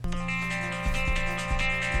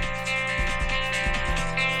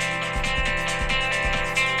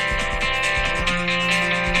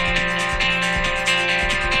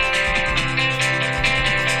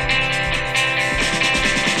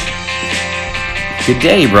Good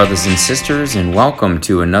day, brothers and sisters, and welcome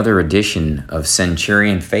to another edition of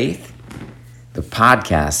Centurion Faith, the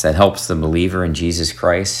podcast that helps the believer in Jesus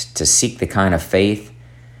Christ to seek the kind of faith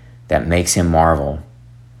that makes him marvel.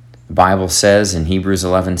 The Bible says in Hebrews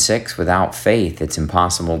 11:6, without faith it's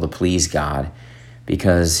impossible to please God,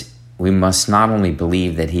 because we must not only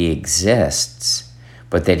believe that he exists,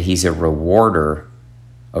 but that he's a rewarder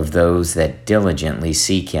of those that diligently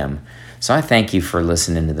seek him. So I thank you for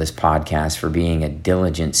listening to this podcast, for being a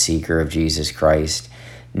diligent seeker of Jesus Christ,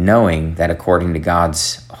 knowing that according to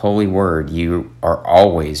God's holy word, you are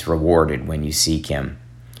always rewarded when you seek him.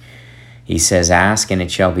 He says, ask and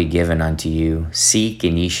it shall be given unto you. Seek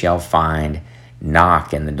and ye shall find.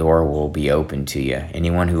 Knock and the door will be opened to you.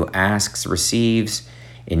 Anyone who asks receives.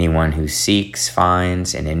 Anyone who seeks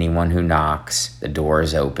finds. And anyone who knocks, the door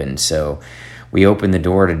is open. So we open the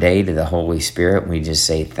door today to the Holy Spirit. We just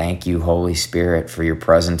say, thank you, Holy Spirit, for your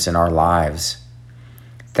presence in our lives.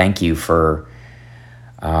 Thank you for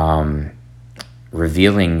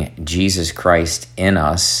revealing Jesus Christ in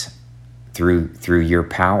us through your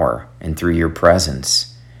power and through your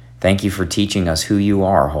presence. Thank you for teaching us who you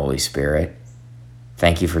are, Holy Spirit.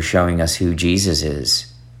 Thank you for showing us who Jesus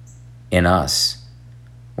is in us.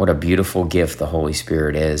 What a beautiful gift the Holy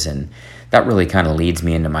Spirit is. And that really kind of leads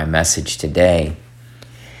me into my message today.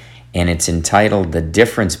 And it's entitled, The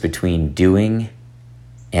Difference Between Doing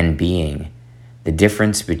and Being. The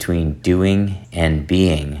difference between doing and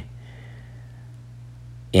being.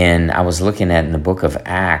 I was looking at in the book of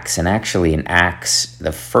Acts, and actually in Acts,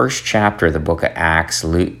 the first chapter of the book of Acts,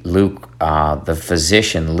 Luke, the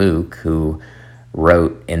physician Luke, who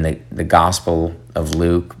wrote in the Gospel of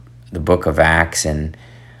Luke, the book of Acts, and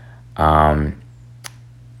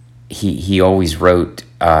he always wrote,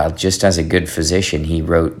 just as a good physician, he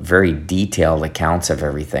wrote very detailed accounts of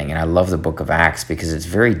everything. And I love the book of Acts because it's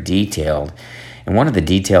very detailed. And one of the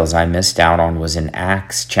details I missed out on was in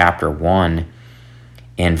Acts chapter 1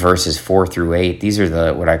 and verses 4 through 8. These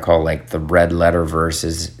are what I call like the red letter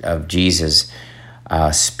verses of Jesus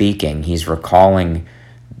speaking. He's recalling,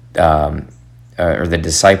 or the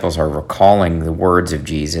disciples are recalling the words of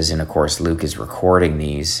Jesus. And of course, Luke is recording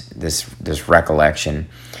this recollection.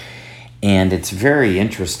 And it's very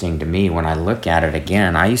interesting to me when I look at it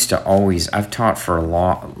again. I've taught for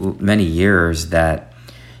many years that,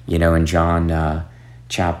 in John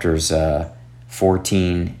chapters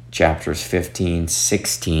 14, chapters 15,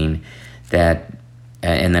 16, that,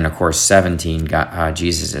 and then of course 17,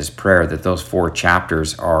 Jesus' prayer, that those 4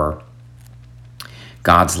 chapters are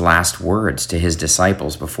God's last words to his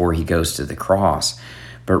disciples before he goes to the cross.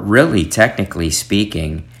 But really, technically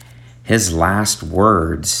speaking, his last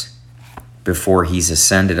words before he's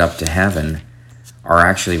ascended up to heaven are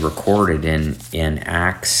actually recorded in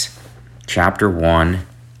Acts chapter 1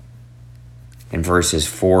 and verses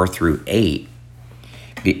 4 through 8.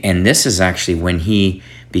 And this is actually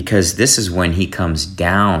because this is when he comes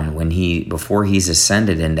down, before he's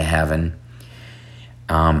ascended into heaven,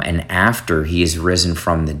 and after he is risen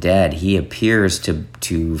from the dead, he appears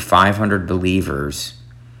to 500 believers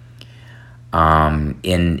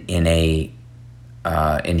in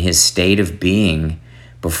his state of being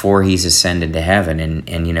before he's ascended to heaven.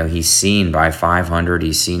 And he's seen by 500,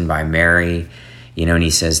 he's seen by Mary, and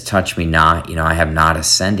he says, touch me not, I have not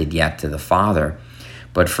ascended yet to the Father.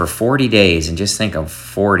 But for 40 days, and just think of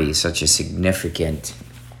 40, such a significant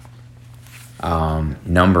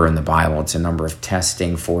number in the Bible. It's a number of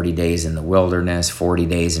testing, 40 days in the wilderness, 40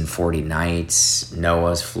 days and 40 nights,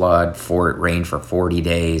 Noah's flood, it rained for 40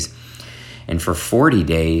 days. And for 40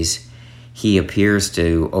 days, he appears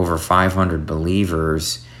to over 500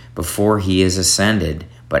 believers before he is ascended,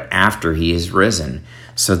 but after he is risen.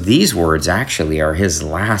 So these words actually are his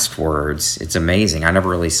last words. It's amazing. I never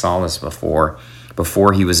really saw this before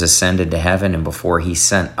he was ascended to heaven and before he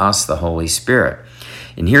sent us the Holy Spirit.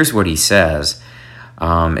 And here's what he says.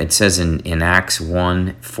 It says in Acts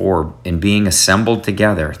 1:4, in being assembled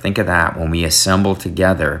together, think of that, when we assemble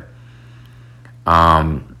together,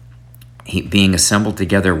 being assembled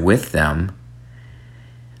together with them,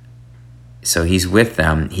 so he's with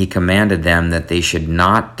them, he commanded them that they should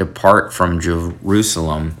not depart from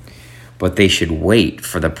Jerusalem, but they should wait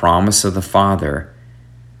for the promise of the Father,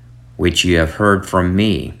 which you have heard from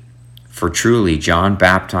me. For truly John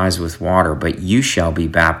baptized with water, but you shall be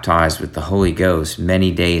baptized with the Holy Ghost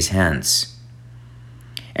many days hence.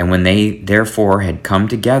 And when they therefore had come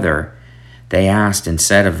together, they asked and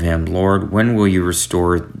said of him, Lord, when will you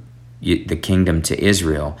restore the kingdom to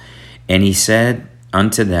Israel? And he said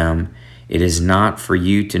unto them, it is not for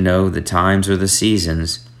you to know the times or the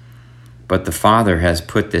seasons, but the Father has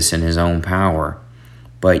put this in his own power.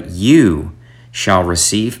 But you shall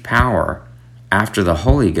receive power after the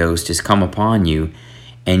Holy Ghost is come upon you,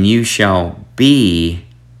 and you shall be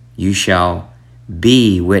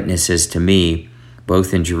witnesses to me,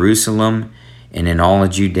 both in Jerusalem and in all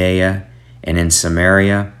of Judea and in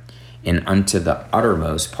Samaria and unto the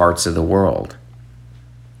uttermost parts of the world.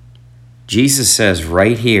 Jesus says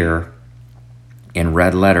right here in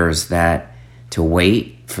red letters that to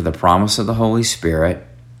wait for the promise of the Holy Spirit,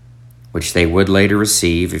 which they would later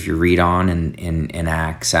receive. If you read on in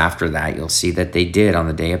Acts after that, you'll see that they did on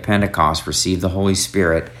the day of Pentecost receive the Holy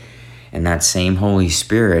Spirit, and that same Holy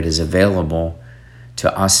Spirit is available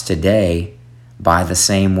to us today by the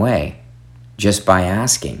same way, just by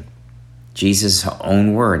asking. Jesus'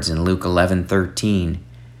 own words in Luke 11:13,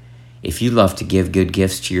 if you love to give good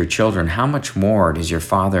gifts to your children, how much more does your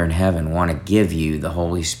Father in heaven want to give you the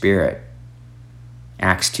Holy Spirit?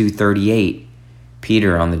 Acts 2:38,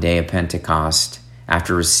 Peter on the day of Pentecost,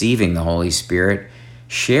 after receiving the Holy Spirit,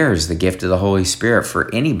 shares the gift of the Holy Spirit for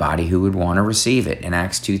anybody who would want to receive it. In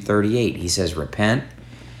Acts 2:38, he says, repent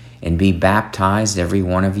and be baptized, every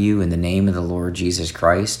one of you, in the name of the Lord Jesus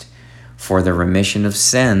Christ, for the remission of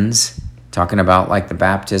sins, talking about like the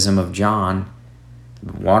baptism of John,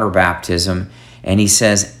 water baptism, and he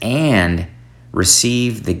says, and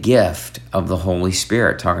receive the gift of the Holy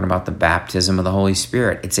Spirit, talking about the baptism of the Holy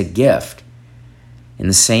Spirit. It's a gift. In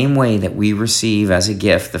the same way that we receive as a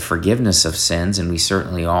gift the forgiveness of sins, and we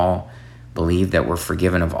certainly all believe that we're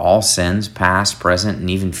forgiven of all sins, past, present, and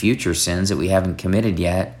even future sins that we haven't committed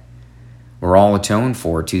yet, we're all atoned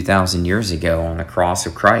for 2,000 years ago on the cross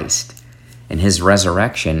of Christ. And his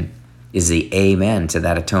resurrection is the amen to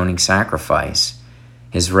that atoning sacrifice.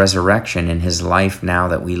 His resurrection and his life now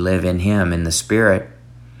that we live in him in the Spirit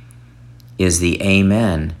is the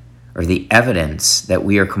amen, or the evidence that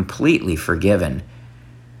we are completely forgiven.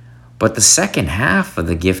 But the second half of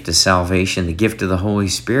the gift of salvation, the gift of the Holy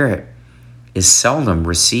Spirit, is seldom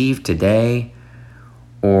received today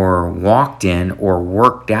or walked in or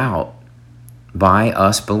worked out by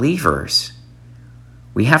us believers.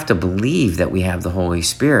 We have to believe that we have the Holy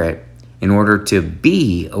Spirit in order to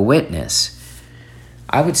be a witness.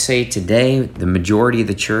 I would say today, the majority of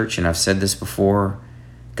the church, and I've said this before,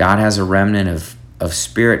 God has a remnant of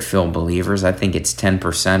Spirit-filled believers. I think it's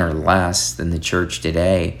 10% or less than the church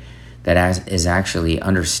today that actually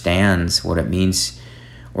understands what it means,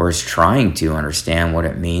 or is trying to understand what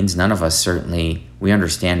it means. None of us certainly, we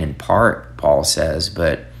understand in part, Paul says,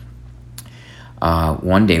 but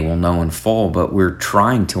one day we'll know in full. But we're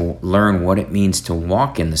trying to learn what it means to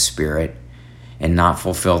walk in the Spirit and not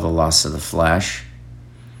fulfill the lusts of the flesh.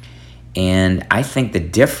 And I think the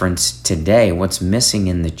difference today, what's missing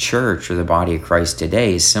in the church or the body of Christ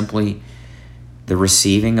today, is simply the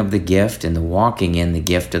receiving of the gift and the walking in the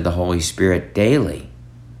gift of the Holy Spirit daily.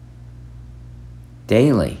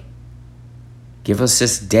 Daily. Give us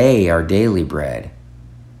this day our daily bread,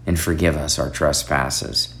 and forgive us our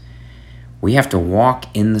trespasses. We have to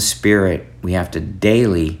walk in the Spirit. We have to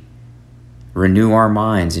daily renew our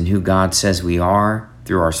minds in who God says we are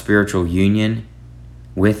through our spiritual union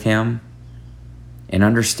with him, and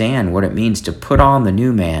understand what it means to put on the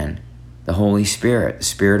new man, the Holy Spirit, the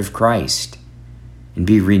Spirit of Christ, and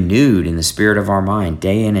be renewed in the spirit of our mind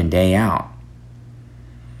day in and day out.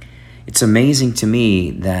 It's amazing to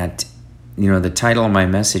me that, the title of my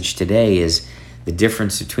message today is the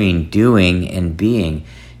difference between doing and being.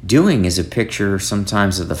 Doing is a picture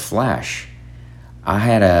sometimes of the flesh. I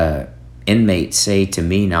had a inmate say to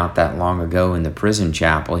me not that long ago in the prison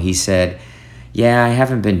chapel, he said, I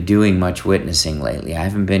haven't been doing much witnessing lately. I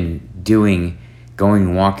haven't been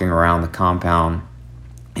walking around the compound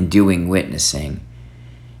and doing witnessing.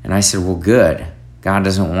 And I said, well, good. God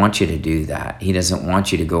doesn't want you to do that. He doesn't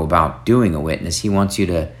want you to go about doing a witness. He wants you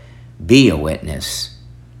to be a witness.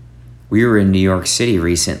 We were in New York City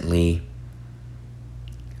recently,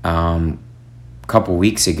 a couple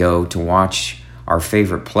weeks ago, to watch our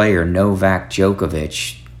favorite player, Novak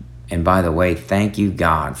Djokovic. And by the way, thank you,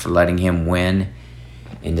 God, for letting him win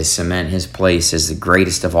and to cement his place as the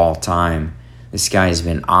greatest of all time. This guy has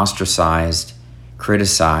been ostracized,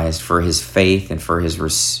 criticized for his faith and for his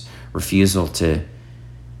refusal to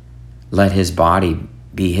let his body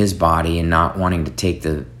be his body and not wanting to take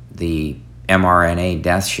the mRNA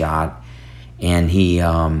death shot. And he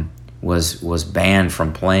was banned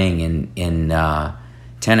from playing in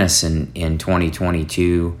tennis in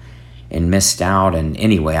 2022 and missed out. And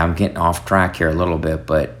anyway, I'm getting off track here a little bit,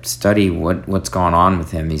 but study what's gone on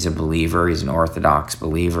with him. He's a believer. He's an Orthodox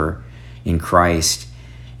believer in Christ.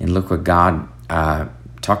 And look what God,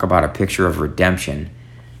 talk about a picture of redemption.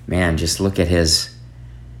 Man, just look at his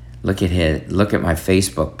Look at my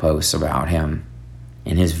Facebook posts about him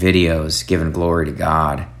and his videos giving glory to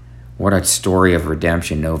God. What a story of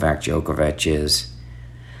redemption Novak Djokovic is.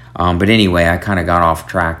 But anyway, I kind of got off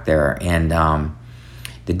track there. And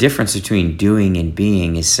the difference between doing and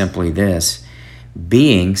being is simply this.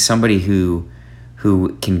 Being, somebody who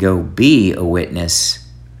can go be a witness,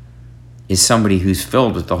 is somebody who's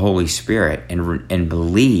filled with the Holy Spirit and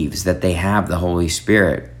believes that they have the Holy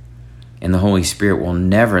Spirit. And the Holy Spirit will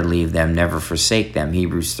never leave them, never forsake them.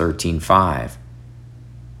 Hebrews 13:5.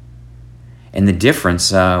 And the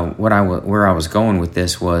difference, where I was going with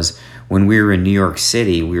this was when we were in New York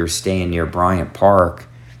City, we were staying near Bryant Park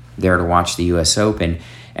there to watch the U.S. Open,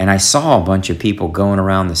 and I saw a bunch of people going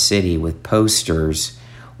around the city with posters,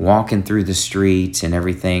 walking through the streets and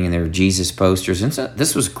everything, and there were Jesus posters, and so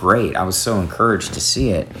this was great. I was so encouraged to see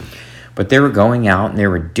it. But they were going out and they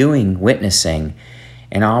were doing witnessing,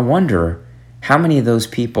 and I wonder how many of those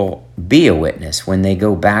people be a witness when they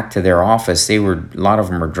go back to their office. A lot of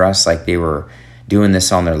them were dressed like they were doing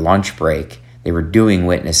this on their lunch break. They were doing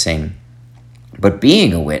witnessing. But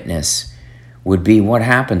being a witness would be what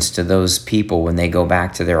happens to those people when they go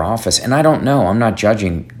back to their office. And I don't know. I'm not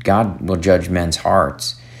judging. God will judge men's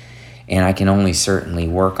hearts. And I can only certainly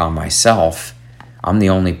work on myself. I'm the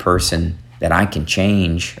only person that I can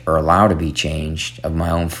change or allow to be changed of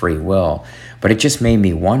my own free will. But it just made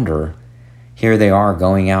me wonder. Here they are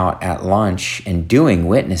going out at lunch and doing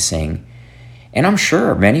witnessing. And I'm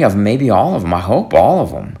sure many of them, maybe all of them, I hope all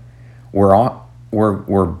of them,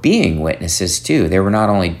 were being witnesses too. They were not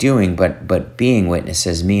only doing, but being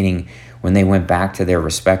witnesses, meaning when they went back to their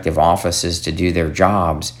respective offices to do their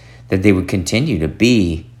jobs, that they would continue to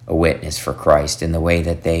be a witness for Christ in the way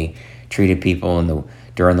that they treated people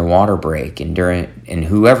during the water break and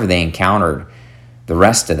whoever they encountered the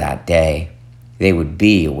rest of that day, they would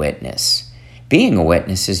be a witness. Being a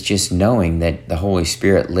witness is just knowing that the Holy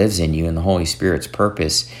Spirit lives in you, and the Holy Spirit's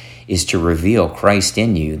purpose is to reveal Christ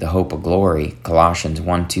in you, the hope of glory, Colossians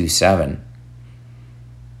 1:2-7.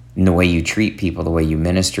 In the way you treat people, the way you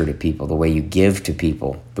minister to people, the way you give to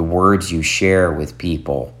people, the words you share with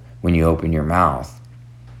people when you open your mouth,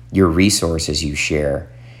 your resources you share,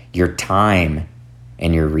 your time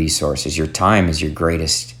and your resources. Your time is your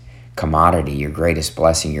greatest commodity, your greatest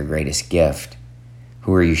blessing, your greatest gift.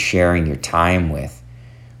 Who are you sharing your time with?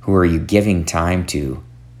 Who are you giving time to?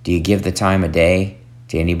 Do you give the time of day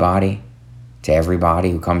to anybody? To everybody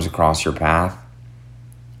who comes across your path?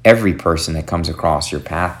 Every person that comes across your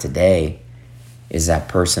path today is that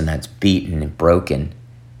person that's beaten and broken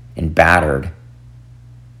and battered.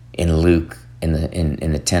 In Luke, in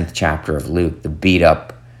the 10th chapter of Luke, the beat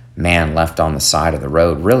up man left on the side of the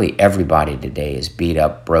road. Really, everybody today is beat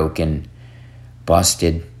up, broken,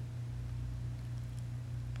 busted,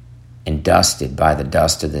 and dusted by the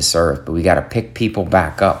dust of this earth. But we got to pick people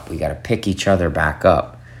back up. We got to pick each other back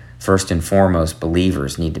up. First and foremost,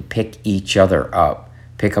 believers need to pick each other up.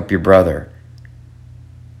 Pick up your brother.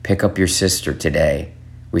 Pick up your sister today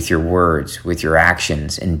with your words, with your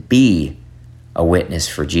actions, and be a witness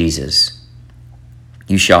for Jesus.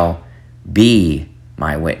 You shall be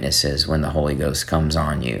my witnesses when the Holy Ghost comes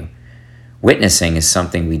on you. Witnessing is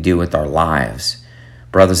something we do with our lives.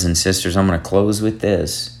 Brothers and sisters, I'm going to close with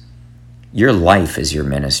this. Your life is your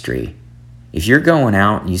ministry. If you're going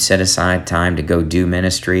out and you set aside time to go do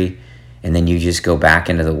ministry and then you just go back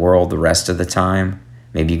into the world the rest of the time,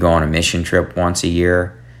 maybe you go on a mission trip once a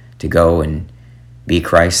year to go and be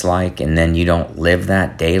Christ-like, and then you don't live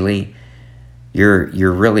that daily, you're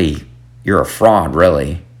a fraud,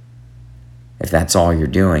 really, if that's all you're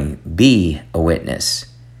doing. Be a witness.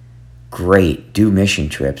 Great. Do mission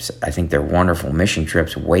trips. I think they're wonderful. Mission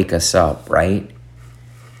trips wake us up, right?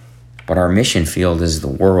 But our mission field is the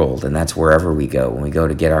world, and that's wherever we go. When we go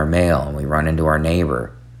to get our mail and we run into our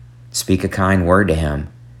neighbor, speak a kind word to him.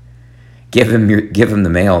 Give him the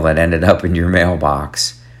mail that ended up in your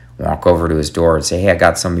mailbox. Walk over to his door and say, hey, I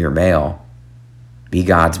got some of your mail. Be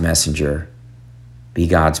God's messenger. Be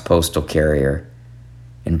God's postal carrier.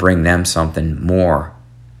 And bring them something more.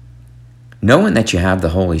 Knowing that you have the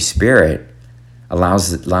Holy Spirit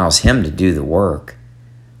allows him to do the work.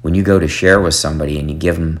 When you go to share with somebody and you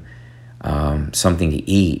give them something to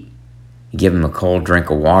eat, you give them a cold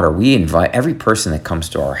drink of water. We invite every person that comes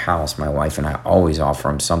to our house. My wife and I always offer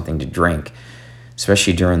them something to drink,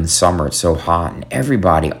 especially during the summer. It's so hot, and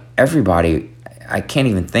everybody, I can't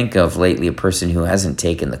even think of lately a person who hasn't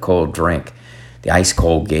taken the cold drink, the ice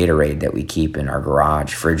cold Gatorade that we keep in our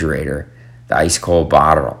garage refrigerator, the ice cold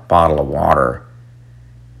bottle of water.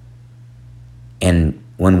 And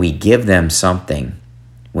when we give them something,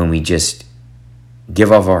 when we just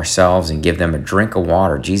give of ourselves and give them a drink of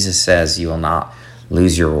water. Jesus says you will not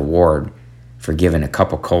lose your reward for giving a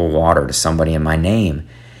cup of cold water to somebody in my name.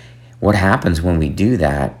 What happens when we do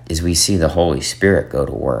that is we see the Holy Spirit go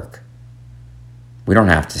to work. We don't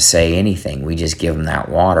have to say anything. We just give them that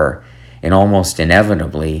water. And almost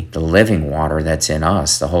inevitably, the living water that's in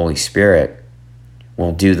us, the Holy Spirit,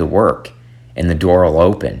 will do the work. And the door will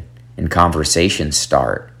open and conversations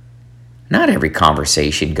start. Not every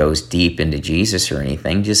conversation goes deep into Jesus or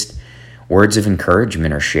anything. Just words of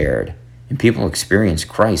encouragement are shared. And people experience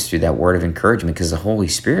Christ through that word of encouragement because the Holy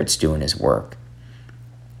Spirit's doing his work.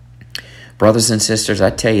 Brothers and sisters, I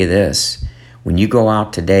tell you this. When you go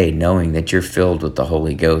out today knowing that you're filled with the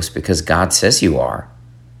Holy Ghost because God says you are,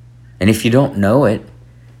 and if you don't know it,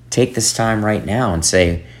 take this time right now and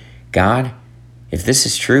say, God, if this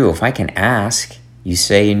is true, if I can ask, you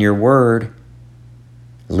say in your word,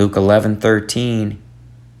 Luke 11:13,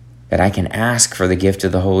 that I can ask for the gift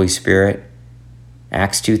of the Holy Spirit.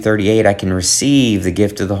 Acts 2:38, I can receive the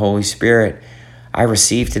gift of the Holy Spirit. I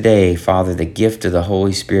receive today, Father, the gift of the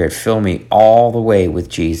Holy Spirit. Fill me all the way with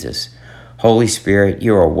Jesus. Holy Spirit,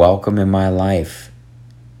 you are welcome in my life.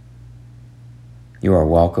 You are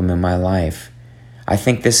welcome in my life. I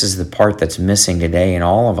think this is the part that's missing today in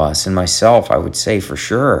all of us, and myself, I would say for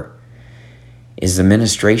sure, is the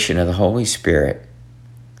ministration of the Holy Spirit.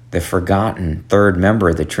 The forgotten third member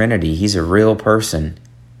of the Trinity. He's a real person,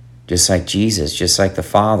 just like Jesus, just like the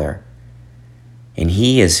Father. And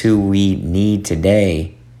he is who we need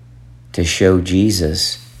today to show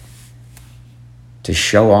Jesus, to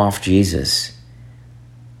show off Jesus.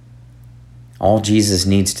 All Jesus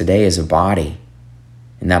needs today is a body,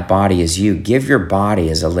 and that body is you. Give your body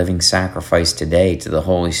as a living sacrifice today to the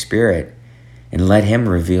Holy Spirit, and let him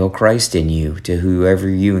reveal Christ in you to whoever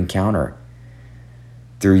you encounter,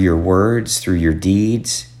 through your words, through your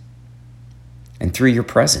deeds, and through your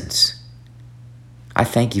presence. I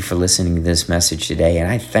thank you for listening to this message today, and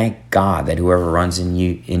I thank God that whoever runs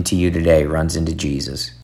into you today runs into Jesus.